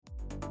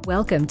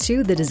Welcome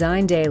to the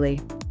Design Daily.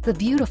 The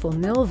beautiful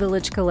Mill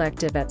Village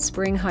Collective at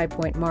Spring High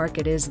Point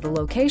Market is the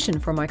location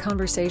for my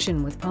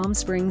conversation with Palm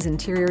Springs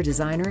interior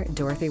designer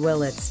Dorothy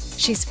Willetts.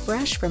 She's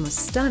fresh from a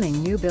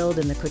stunning new build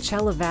in the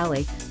Coachella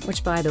Valley,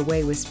 which, by the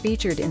way, was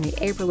featured in the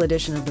April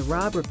edition of the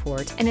Rob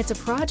Report, and it's a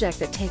project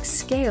that takes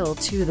scale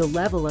to the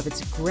level of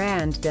its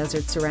grand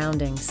desert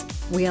surroundings.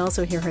 We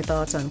also hear her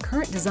thoughts on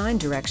current design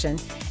direction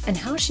and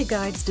how she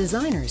guides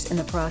designers in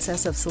the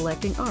process of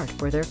selecting art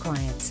for their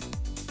clients.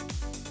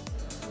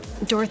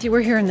 Dorothy, we're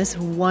here in this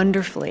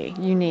wonderfully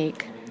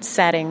unique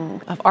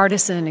setting of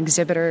artisan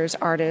exhibitors,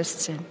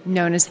 artists,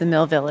 known as the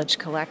Mill Village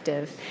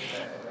Collective.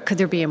 Could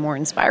there be a more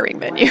inspiring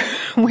venue?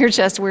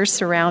 We're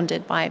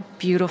surrounded by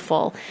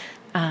beautiful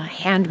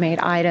handmade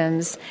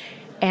items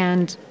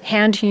and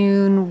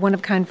hand-hewn,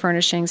 one-of-kind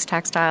furnishings,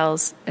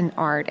 textiles, and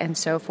art, and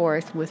so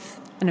forth,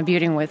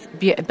 building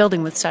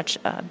with such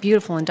a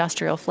beautiful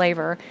industrial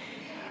flavor.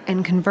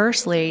 And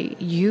conversely,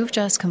 you've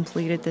just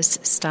completed this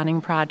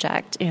stunning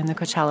project in the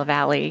Coachella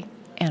Valley,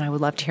 and I would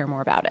love to hear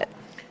more about it.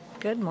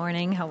 Good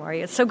morning. How are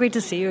you? It's so great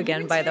to see you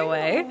again, by the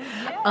way.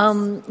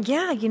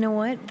 Yes. You know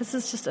what? This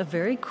is just a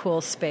very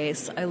cool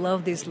space. I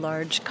love these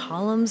large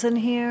columns in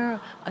here.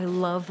 I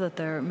love that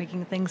they're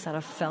making things out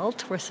of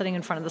felt. We're sitting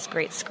in front of this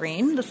great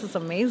screen. This is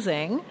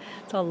amazing.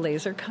 It's all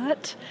laser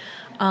cut.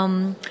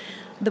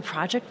 The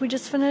project we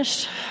just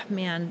finished,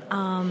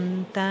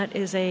 that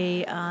is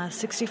a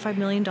 $65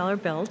 million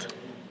build.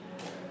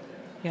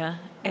 Yeah.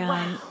 And,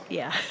 wow.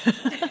 Yeah.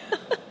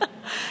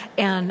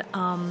 And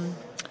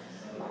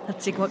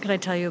let's see, what can I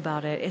tell you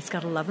about it? It's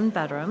got 11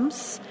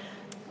 bedrooms.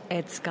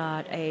 It's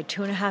got a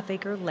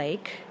 2.5-acre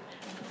lake,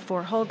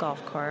 4-hole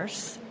golf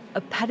course,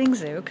 a petting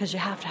zoo, because you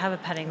have to have a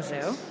petting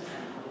zoo.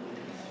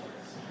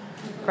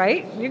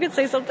 Right? You could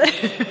say something.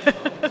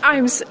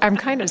 I'm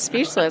kind of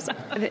speechless.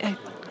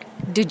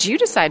 Did you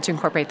decide to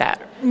incorporate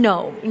that?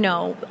 No.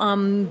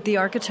 The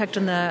architect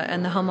and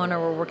the homeowner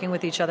were working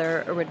with each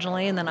other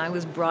originally, and then I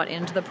was brought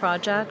into the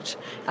project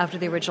after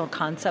the original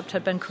concept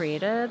had been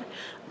created.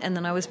 And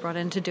then I was brought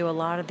in to do a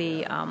lot of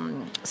the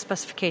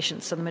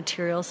specifications, so the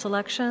material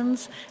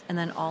selections, and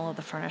then all of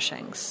the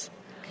furnishings.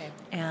 Okay.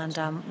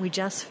 And we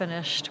just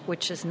finished,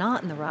 which is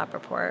not in the Rob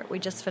Report, we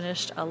just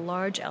finished a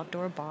large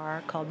outdoor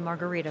bar called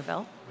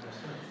Margaritaville.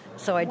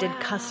 So I did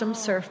custom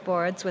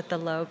surfboards with the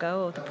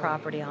logo of the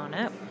property on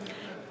it.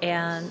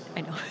 And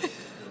I know,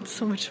 it's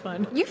so much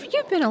fun.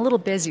 You've been a little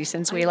busy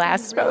since we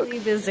last spoke. Really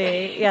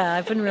busy. Yeah,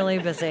 I've been really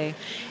busy.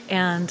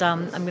 And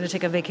I'm going to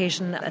take a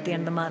vacation at the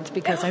end of the month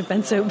because I've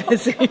been so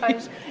busy.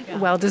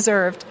 Well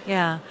deserved.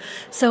 Yeah.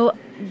 So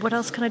what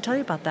else can I tell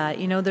you about that?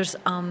 You know, there's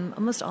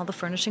almost all the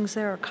furnishings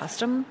there are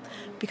custom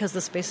because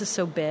the space is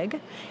so big.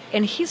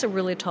 And he's a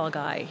really tall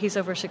guy. He's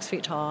over 6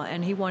 feet tall,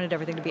 and he wanted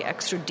everything to be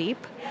extra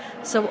deep.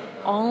 So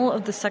all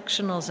of the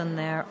sectionals in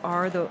there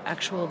are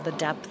the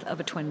depth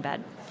of a twin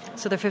bed.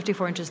 So they're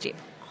 54 inches deep.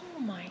 Oh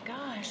my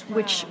gosh. Wow.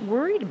 Which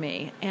worried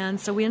me. And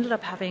so we ended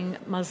up having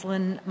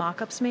muslin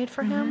mock-ups made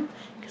for him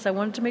because I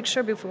wanted to make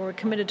sure before we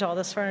committed to all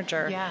this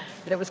furniture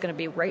that it was going to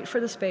be right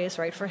for the space,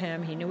 right for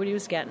him. He knew what he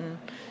was getting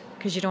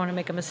because you don't want to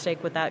make a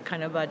mistake with that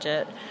kind of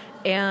budget.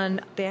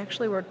 And they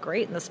actually work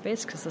great in the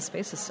space because the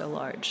space is so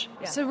large.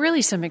 Yeah. So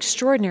really some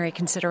extraordinary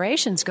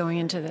considerations going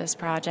into this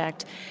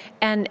project.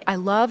 And I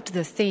loved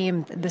the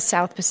theme, the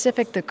South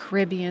Pacific, the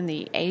Caribbean,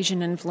 the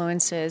Asian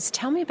influences.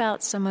 Tell me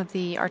about some of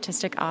the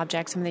artistic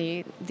objects and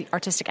the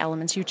artistic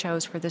elements you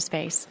chose for the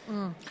space.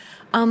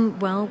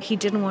 Well, he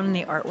didn't want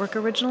any artwork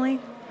originally.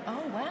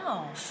 Oh,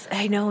 wow.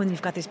 I know, and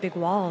you've got these big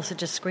walls that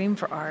just scream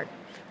for art.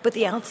 But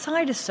the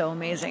outside is so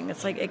amazing.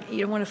 It's like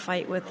you don't want to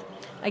fight with...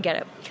 I get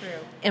it. True.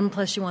 And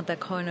plus you want that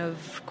kind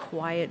of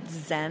quiet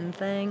Zen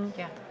thing.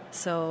 Yeah.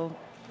 So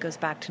it goes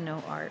back to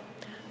no art.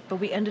 But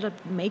we ended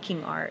up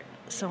making art.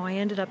 So I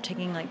ended up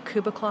taking like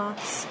Cuba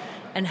cloths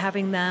and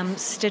having them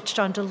stitched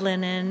onto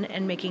linen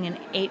and making an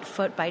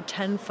 8-foot by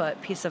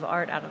 10-foot piece of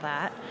art out of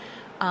that.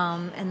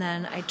 And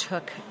then I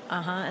took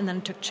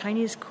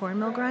Chinese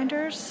cornmeal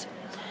grinders.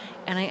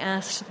 And I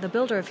asked the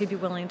builder if he'd be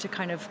willing to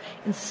kind of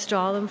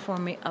install them for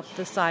me up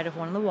the side of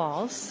one of the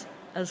walls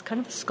as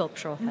kind of a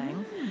sculptural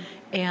thing.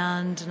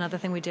 And another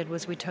thing we did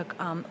was we took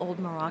old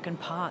Moroccan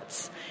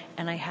pots,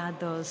 and I had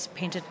those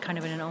painted kind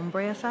of in an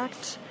ombre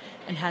effect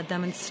and had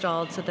them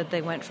installed so that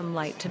they went from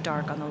light to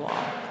dark on the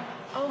wall.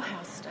 Oh,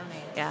 how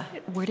stunning. Yeah.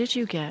 Where did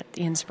you get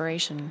the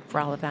inspiration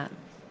for all of that?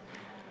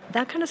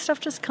 That kind of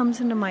stuff just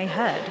comes into my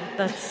head.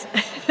 That's...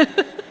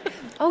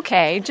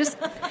 Okay, just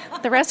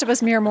the rest of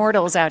us mere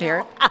mortals out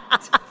here.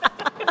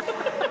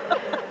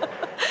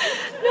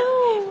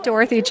 No.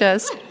 Dorothy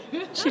just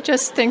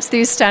thinks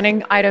these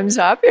stunning items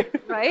up.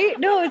 Right?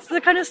 No, it's the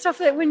kind of stuff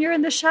that when you're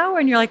in the shower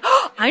and you're like,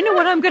 oh, I know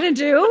what I'm going to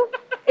do.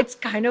 That's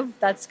kind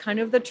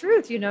of the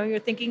truth. You know, you're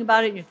thinking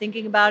about it, and you're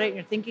thinking about it, and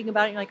you're thinking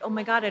about it. And you're like, oh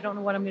my God, I don't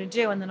know what I'm going to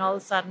do. And then all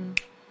of a sudden,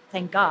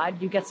 thank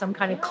God, you get some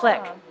kind of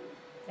click.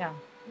 Yeah.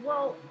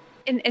 Well,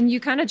 and you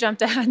kind of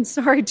jumped ahead.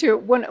 Sorry, too.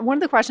 One of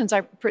the questions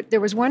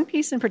there was one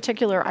piece in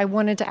particular I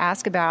wanted to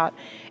ask about,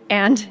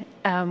 and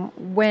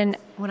when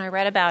I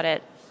read about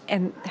it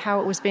and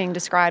how it was being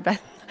described,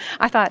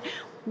 I thought,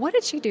 What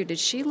did she do? Did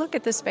she look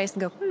at this space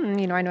and go,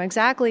 I know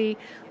exactly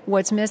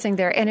what's missing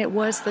there? And it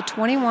was the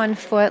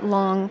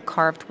 21-foot-long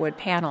carved wood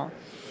panel.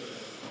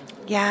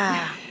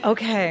 Yeah.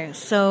 Okay.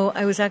 So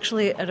I was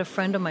actually at a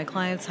friend of my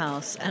client's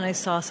house, and I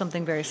saw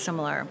something very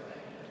similar.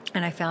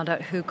 And I found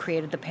out who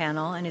created the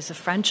panel, and he's a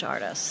French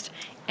artist.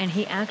 And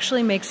he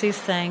actually makes these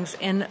things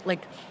in,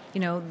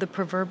 the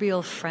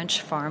proverbial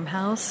French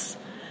farmhouse.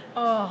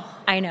 Oh,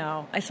 I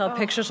know. I saw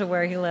pictures of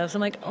where he lives.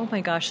 I'm like, oh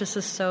my gosh, this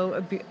is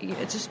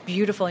it's just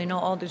beautiful.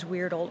 All these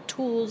weird old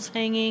tools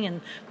hanging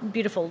and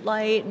beautiful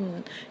light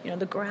and,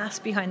 the grass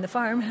behind the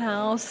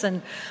farmhouse.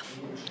 And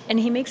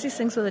he makes these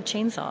things with a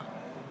chainsaw.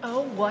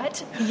 Oh,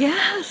 what?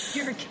 Yes.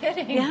 You're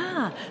kidding.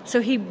 Yeah.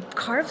 So he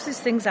carves these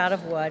things out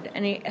of wood,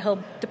 and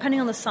he'll, depending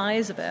on the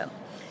size of it,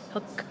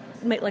 he'll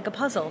make like a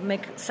puzzle,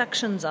 make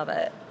sections of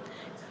it,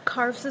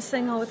 carves this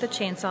thing all with a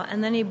chainsaw,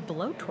 and then he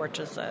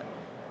blowtorches it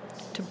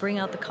to bring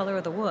out the color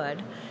of the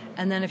wood.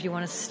 And then if you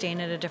want to stain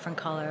it a different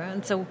color.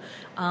 And so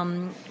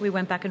we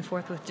went back and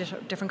forth with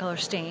different color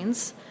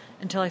stains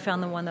until I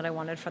found the one that I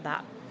wanted for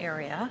that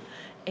area.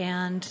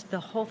 And the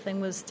whole thing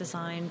was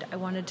designed, I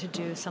wanted to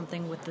do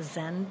something with the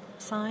Zen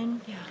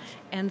sign. Yeah.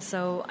 And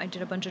so I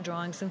did a bunch of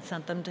drawings and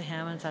sent them to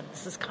him and said,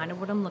 this is kind of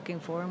what I'm looking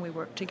for. And we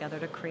worked together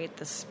to create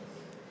this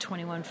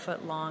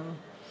 21-foot-long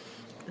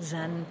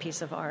Zen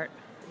piece of art.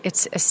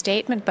 It's a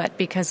statement, but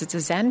because it's a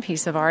Zen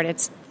piece of art,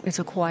 it's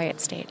a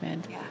quiet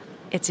statement. Yeah.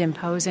 It's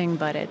imposing,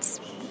 but it's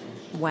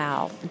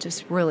wow.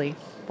 Just really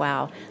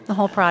wow. The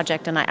whole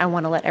project, and I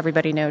want to let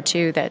everybody know,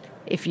 too, that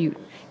if you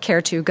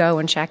care to go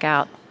and check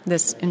out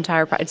this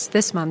entire it's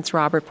this month's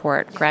Robb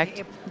Report,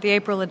 correct? The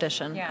April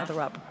edition of the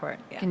Robb Report.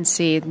 Yeah. You can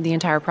see the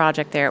entire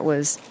project there. It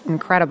was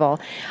incredible.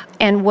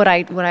 And what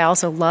I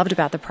also loved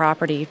about the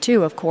property,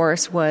 too, of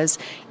course, was,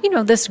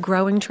 this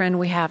growing trend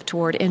we have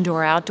toward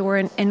indoor-outdoor.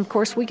 And, of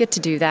course, we get to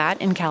do that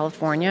in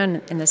California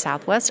and in the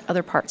Southwest,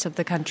 other parts of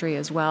the country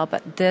as well.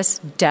 But this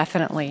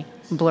definitely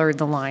blurred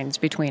the lines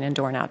between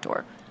indoor and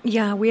outdoor.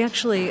 Yeah,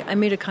 I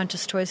made a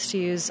conscious choice to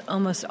use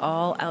almost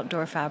all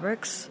outdoor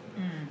fabrics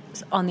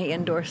on the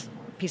indoor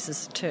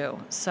pieces too.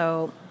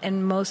 So,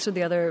 and most of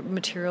the other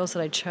materials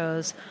that I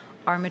chose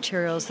are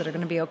materials that are going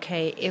to be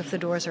okay if the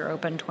doors are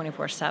open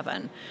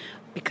 24/7.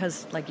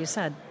 Because, like you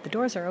said, the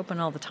doors are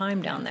open all the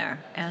time down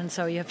there. And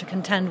so you have to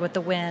contend with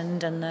the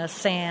wind and the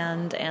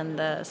sand and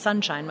the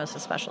sunshine, most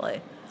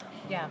especially.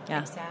 Yeah.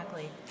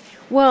 Exactly.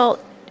 Well,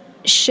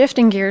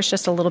 shifting gears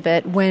just a little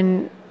bit,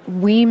 when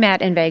we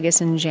met in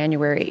Vegas in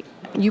January,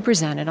 you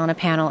presented on a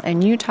panel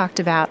and you talked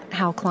about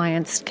how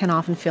clients can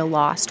often feel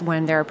lost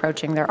when they're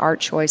approaching their art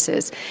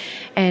choices.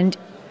 And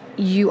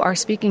you are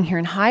speaking here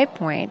in High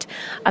Point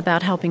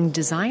about helping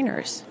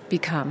designers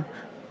become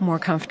more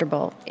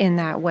comfortable in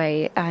that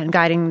way and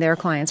guiding their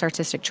clients'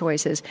 artistic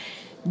choices.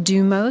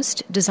 Do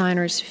most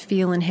designers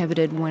feel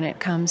inhibited when it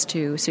comes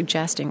to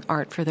suggesting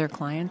art for their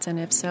clients? And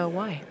if so,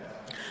 why?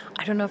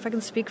 I don't know if I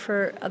can speak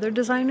for other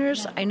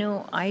designers. I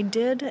know I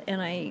did,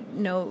 and I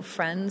know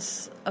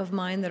friends of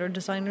mine that are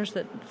designers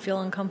that feel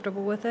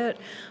uncomfortable with it.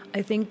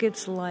 I think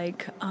it's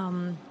like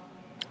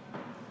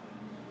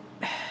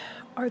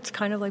art's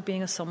kind of like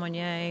being a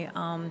sommelier.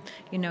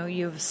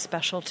 You have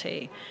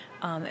specialty,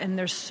 and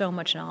there's so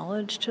much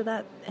knowledge to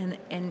that,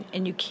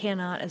 and you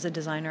cannot, as a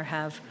designer,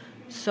 have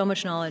so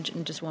much knowledge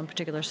in just one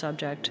particular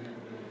subject.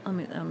 Let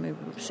me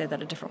say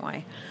that a different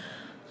way.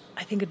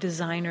 I think a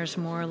designer's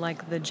more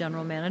like the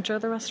general manager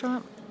of the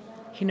restaurant.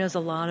 He knows a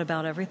lot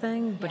about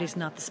everything, but he's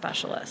not the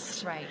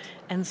specialist. Right.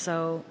 And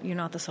so you're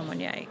not the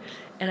sommelier.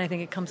 And I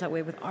think it comes that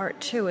way with art,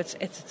 too. It's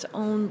its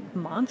own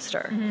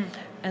monster. Mm-hmm.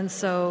 And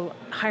so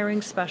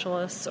hiring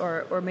specialists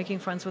or making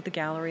friends with the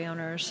gallery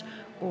owners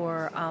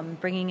or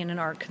bringing in an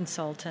art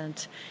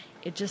consultant,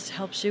 it just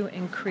helps you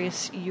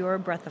increase your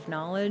breadth of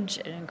knowledge.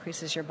 It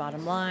increases your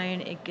bottom line.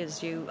 It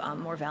gives you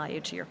more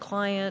value to your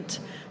client.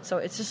 So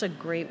it's just a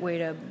great way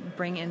to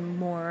bring in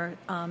more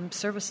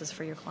services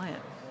for your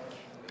client.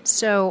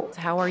 So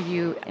how are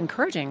you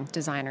encouraging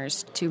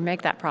designers to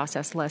make that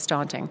process less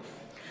daunting?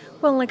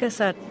 Well, like I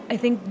said, I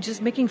think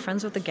just making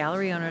friends with the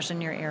gallery owners in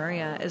your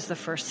area is the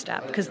first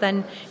step, because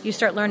then you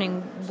start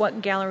learning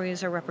what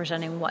galleries are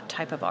representing what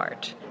type of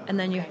art. And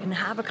then you can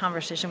have a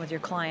conversation with your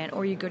client,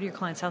 or you go to your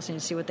client's house and you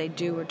see what they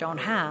do or don't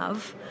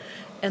have.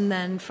 And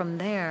then from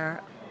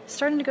there,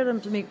 starting to go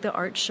to make the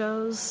art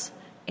shows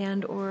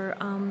and or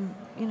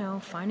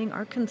finding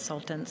art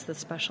consultants that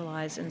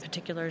specialize in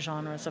particular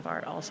genres of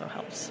art also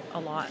helps a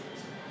lot.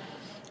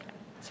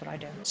 That's what I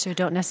do. So you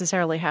don't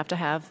necessarily have to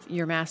have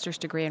your master's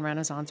degree in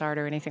Renaissance art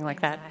or anything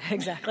like that.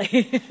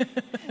 Exactly.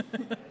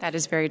 That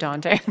is very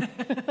daunting.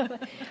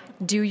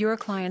 Do your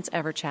clients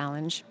ever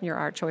challenge your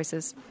art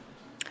choices?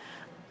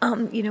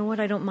 You know what?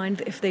 I don't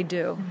mind if they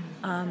do,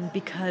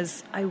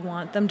 because I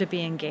want them to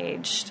be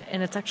engaged.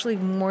 And it's actually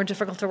more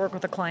difficult to work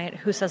with a client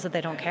who says that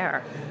they don't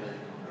care.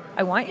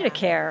 I want you to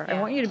care. Yeah.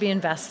 I want you to be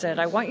invested.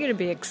 I want you to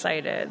be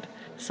excited.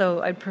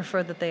 So I'd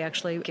prefer that they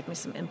actually give me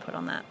some input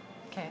on that.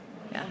 Okay.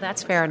 Yeah,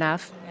 that's fair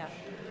enough. Yeah.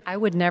 I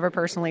would never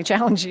personally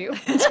challenge you.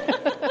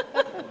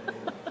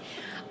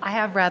 I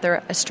have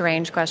rather a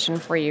strange question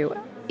for you.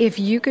 If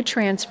you could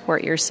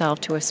transport yourself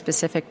to a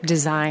specific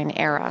design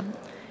era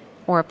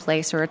or a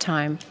place or a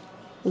time,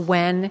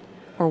 when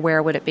or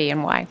where would it be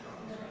and why?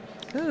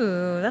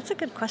 Ooh, that's a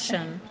good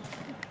question.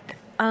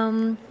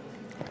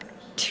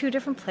 Two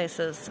different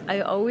places.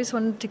 I always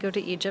wanted to go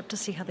to Egypt to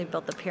see how they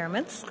built the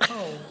pyramids.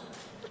 Oh.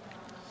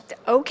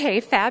 Okay,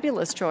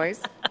 fabulous choice.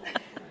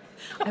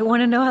 I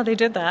want to know how they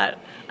did that.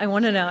 I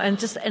want to know, and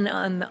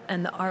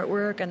the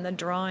artwork and the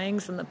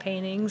drawings and the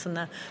paintings and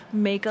the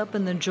makeup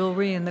and the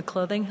jewelry and the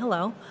clothing.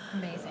 Hello,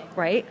 amazing,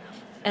 right?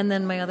 And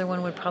then my other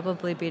one would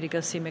probably be to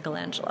go see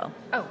Michelangelo.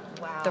 Oh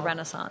wow, the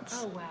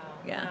Renaissance. Oh wow,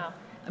 yeah. Wow.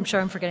 I'm sure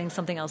I'm forgetting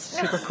something else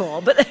super cool,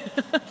 but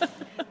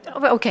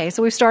okay.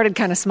 So we've started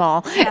kind of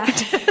small. Yeah.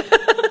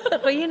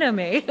 Well, you know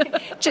me.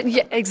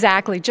 Yeah,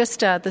 exactly.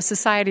 Just the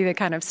society that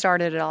kind of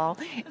started it all.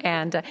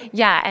 And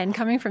and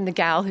coming from the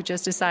gal who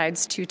just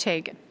decides to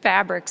take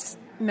fabrics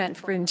meant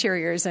for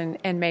interiors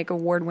and make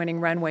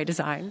award-winning runway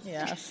designs.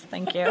 Yes,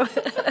 thank you.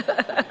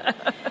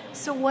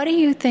 So what do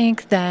you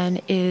think then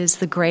is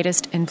the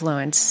greatest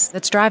influence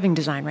that's driving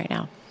design right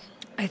now?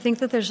 I think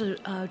that there's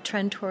a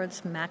trend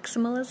towards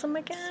maximalism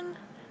again,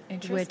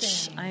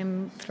 which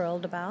I'm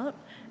thrilled about.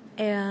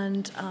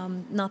 And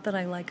not that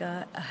I like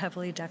a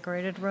heavily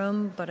decorated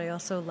room, but I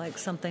also like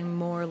something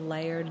more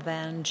layered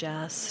than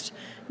just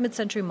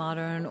mid-century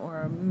modern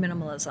or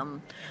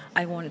minimalism.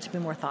 I want it to be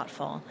more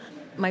thoughtful.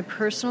 My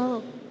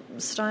personal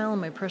style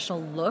and my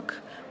personal look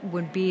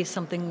would be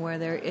something where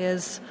there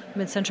is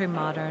mid-century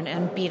modern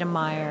and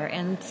Biedermeier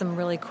and some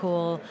really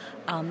cool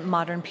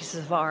modern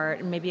pieces of art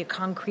and maybe a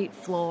concrete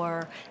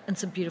floor and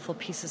some beautiful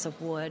pieces of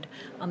wood.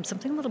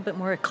 Something a little bit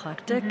more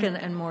eclectic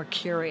and more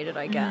curated,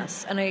 I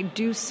guess. And I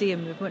do see a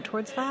movement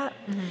towards that.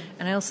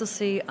 And I also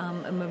see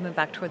a movement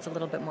back towards a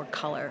little bit more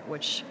color,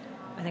 which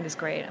I think is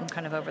great. I'm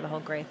kind of over the whole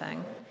gray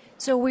thing.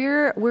 So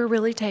we're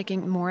really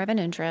taking more of an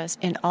interest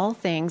in all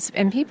things,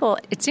 and people,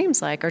 it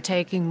seems like, are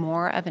taking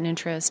more of an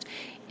interest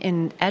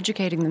in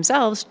educating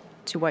themselves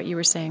to what you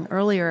were saying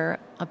earlier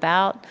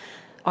about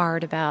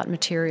art, about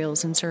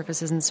materials and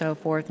surfaces and so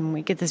forth, and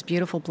we get this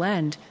beautiful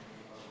blend.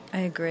 I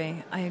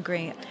agree.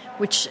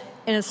 Which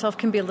in itself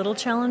can be a little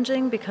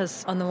challenging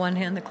because on the one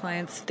hand, the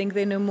clients think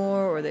they know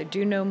more or they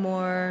do know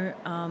more,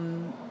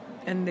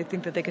 and they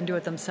think that they can do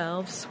it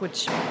themselves,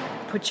 which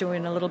puts you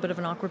in a little bit of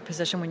an awkward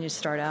position when you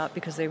start out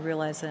because they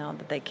realize now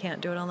that they can't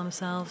do it all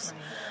themselves.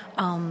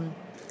 Right.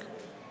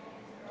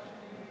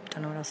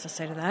 Don't know what else to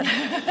say to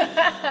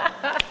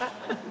that.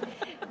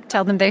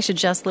 Tell them they should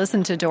just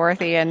listen to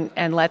Dorothy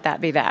and let that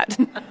be that.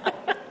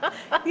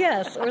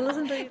 Yes, or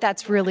listen to...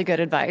 That's really good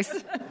advice.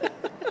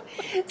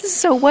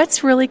 So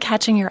what's really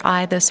catching your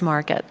eye this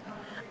market?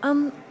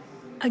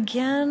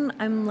 Again,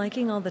 I'm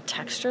liking all the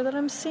texture that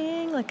I'm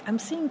seeing.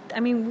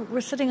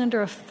 We're sitting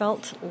under a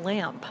felt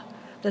lamp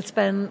that's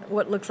been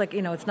what looks like,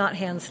 it's not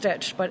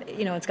hand-stitched, but,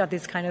 it's got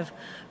these kind of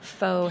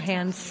faux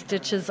hand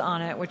stitches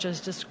on it, which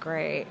is just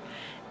great.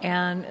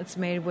 And it's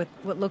made with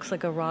what looks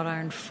like a wrought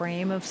iron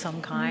frame of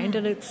some kind,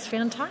 and it's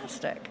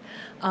fantastic.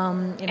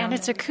 And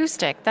it's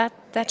acoustic. That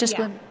just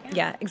went...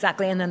 Yeah,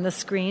 exactly. And then the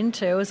screen,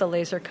 too, is a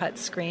laser-cut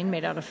screen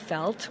made out of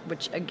felt,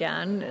 which,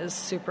 again, is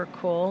super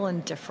cool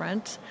and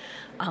different.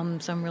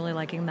 So I'm really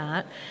liking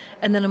that.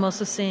 And then I'm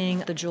also seeing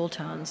the jewel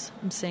tones.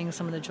 I'm seeing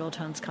some of the jewel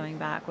tones coming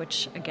back,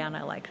 which, again,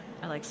 I like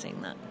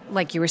seeing that.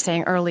 Like you were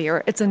saying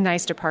earlier, it's a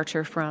nice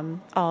departure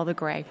from all the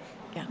gray.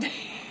 Yeah.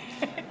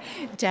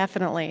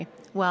 Definitely.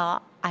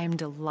 Well, I'm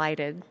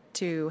delighted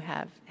to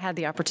have had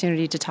the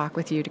opportunity to talk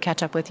with you, to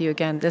catch up with you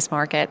again this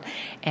market.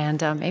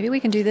 And maybe we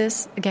can do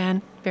this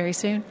again very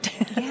soon.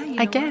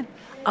 Yeah, again.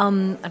 I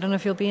don't know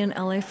if you'll be in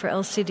LA for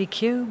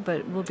LCDQ,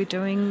 but we'll be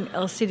doing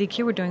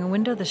LCDQ. We're doing a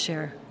window this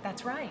year.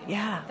 That's right.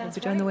 Yeah, we'll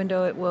be doing the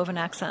window at Woven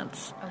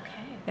Accents.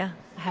 Okay. Yeah.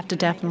 I have to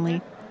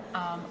definitely.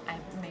 I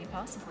may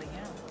possibly,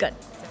 yeah. Good.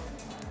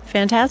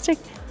 Fantastic.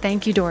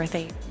 Thank you,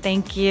 Dorothy.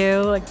 Thank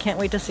you. I can't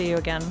wait to see you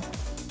again.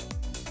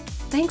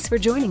 Thanks for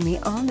joining me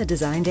on The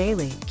Design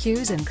Daily,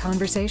 cues and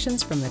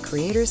conversations from the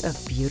creators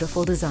of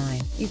beautiful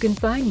design. You can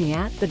find me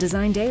at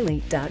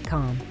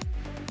thedesigndaily.com.